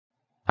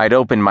I'd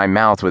opened my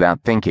mouth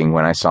without thinking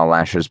when I saw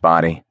Lasher's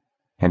body,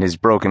 and his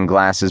broken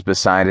glasses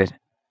beside it.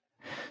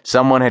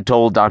 Someone had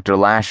told Dr.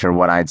 Lasher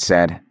what I'd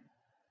said.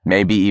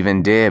 Maybe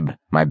even Dib,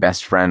 my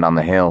best friend on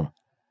the hill.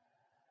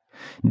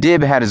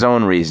 Dib had his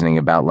own reasoning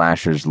about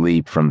Lasher's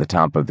leap from the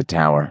top of the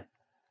tower.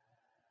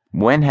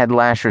 When had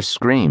Lasher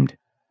screamed?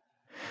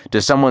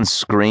 Does someone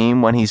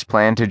scream when he's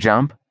planned to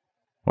jump?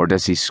 Or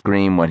does he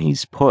scream when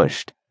he's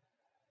pushed?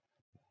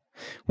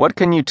 "What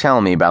can you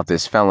tell me about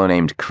this fellow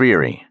named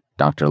Creary?"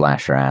 Dr.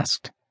 Lasher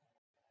asked.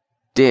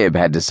 Dib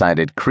had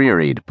decided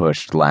Creary'd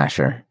pushed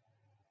Lasher.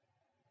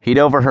 He'd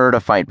overheard a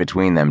fight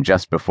between them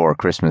just before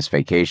Christmas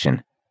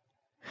vacation.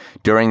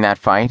 During that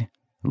fight,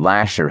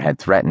 Lasher had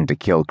threatened to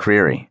kill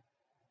Creary.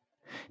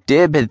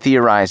 Dib had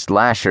theorized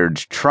Lasher'd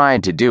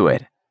tried to do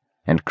it,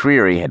 and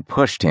Creary had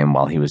pushed him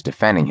while he was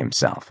defending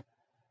himself.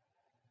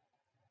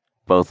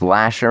 Both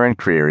Lasher and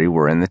Creary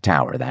were in the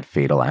tower that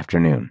fatal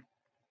afternoon.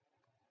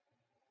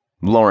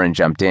 Lauren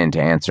jumped in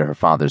to answer her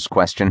father's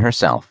question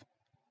herself.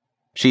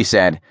 She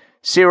said,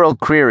 "Cyril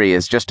Creary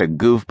is just a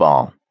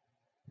goofball."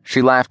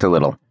 She laughed a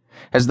little,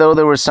 as though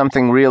there was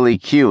something really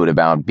cute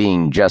about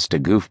being just a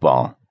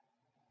goofball.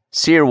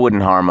 Cyr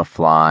wouldn't harm a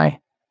fly.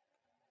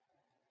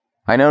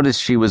 I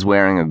noticed she was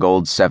wearing a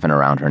gold 7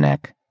 around her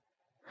neck.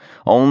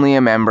 Only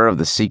a member of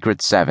the Secret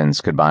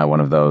Sevens could buy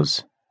one of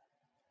those.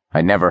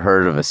 I'd never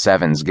heard of a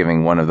Sevens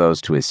giving one of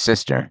those to his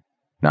sister,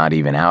 not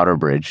even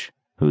Outerbridge,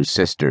 whose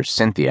sister,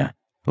 Cynthia,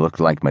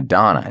 looked like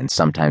Madonna and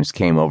sometimes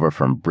came over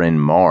from Bryn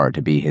Mawr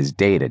to be his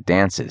date at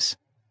dances.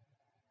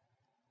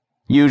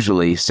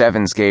 Usually,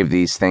 Sevens gave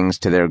these things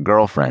to their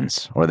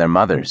girlfriends or their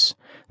mothers,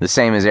 the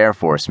same as Air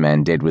Force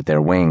men did with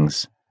their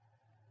wings.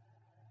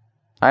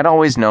 I'd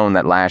always known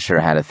that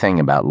Lasher had a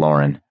thing about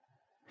Lauren.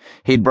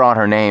 He'd brought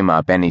her name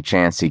up any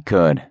chance he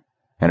could,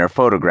 and her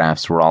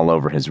photographs were all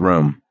over his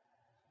room.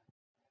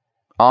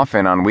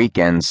 Often on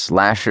weekends,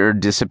 Lasher'd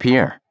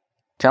disappear,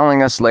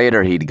 telling us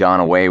later he'd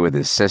gone away with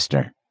his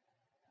sister.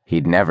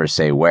 He'd never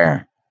say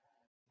where.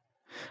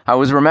 I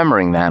was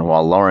remembering that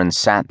while Lauren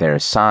sat there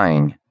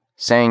sighing,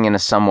 saying in a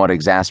somewhat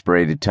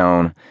exasperated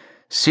tone,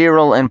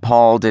 "Cyril and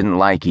Paul didn't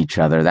like each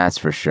other, that's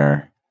for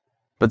sure.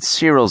 But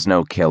Cyril's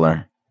no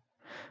killer.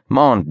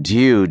 Mon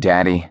Dieu,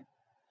 Daddy."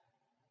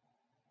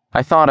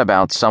 I thought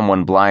about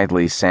someone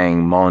blithely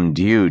saying Mon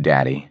Dieu,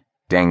 Daddy,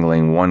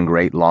 dangling one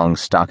great long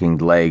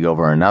stockinged leg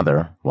over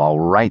another, while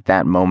right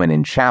that moment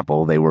in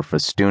chapel they were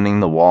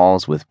festooning the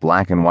walls with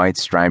black and white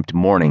striped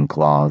mourning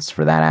cloths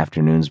for that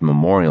afternoon's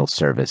memorial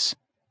service.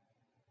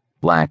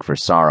 Black for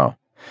sorrow,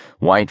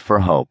 white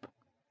for hope.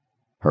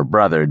 Her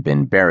brother had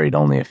been buried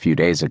only a few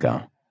days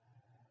ago.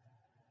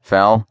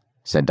 "Fel,"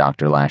 said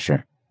Dr.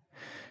 Lasher,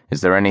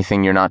 "is there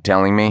anything you're not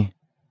telling me?"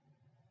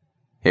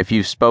 "If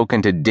you've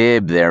spoken to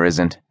Dib, there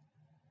isn't."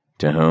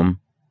 "To whom?"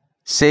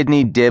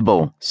 "Sidney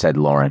Dibble," said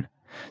Lauren.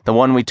 "The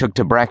one we took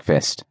to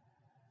breakfast."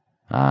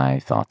 I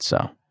thought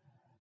so.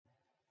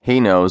 "He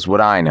knows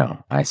what I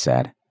know," I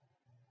said.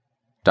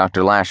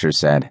 Dr. Lasher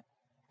said,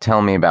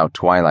 "Tell me about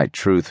Twilight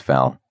Truth,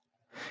 Fel."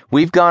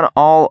 "We've gone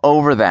all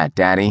over that,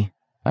 Daddy.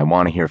 I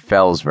want to hear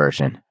Fel's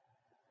version."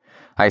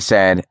 I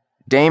said,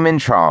 "Damon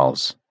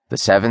Charles, the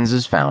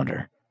Sevens'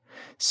 founder,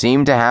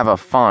 seemed to have a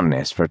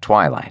fondness for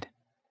Twilight.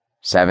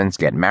 Sevens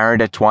get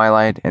married at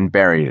twilight and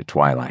buried at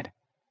twilight.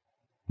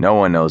 No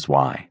one knows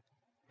why.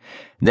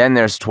 Then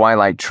there's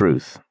Twilight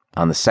Truth,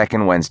 on the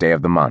second Wednesday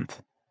of the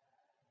month.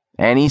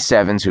 Any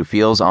Sevens who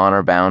feels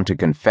honor-bound to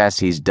confess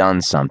he's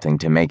done something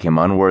to make him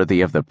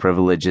unworthy of the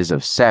privileges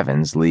of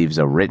Sevens leaves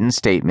a written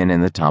statement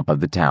in the top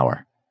of the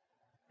tower.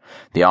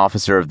 The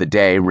officer of the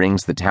day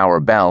rings the tower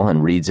bell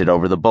and reads it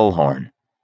over the bullhorn.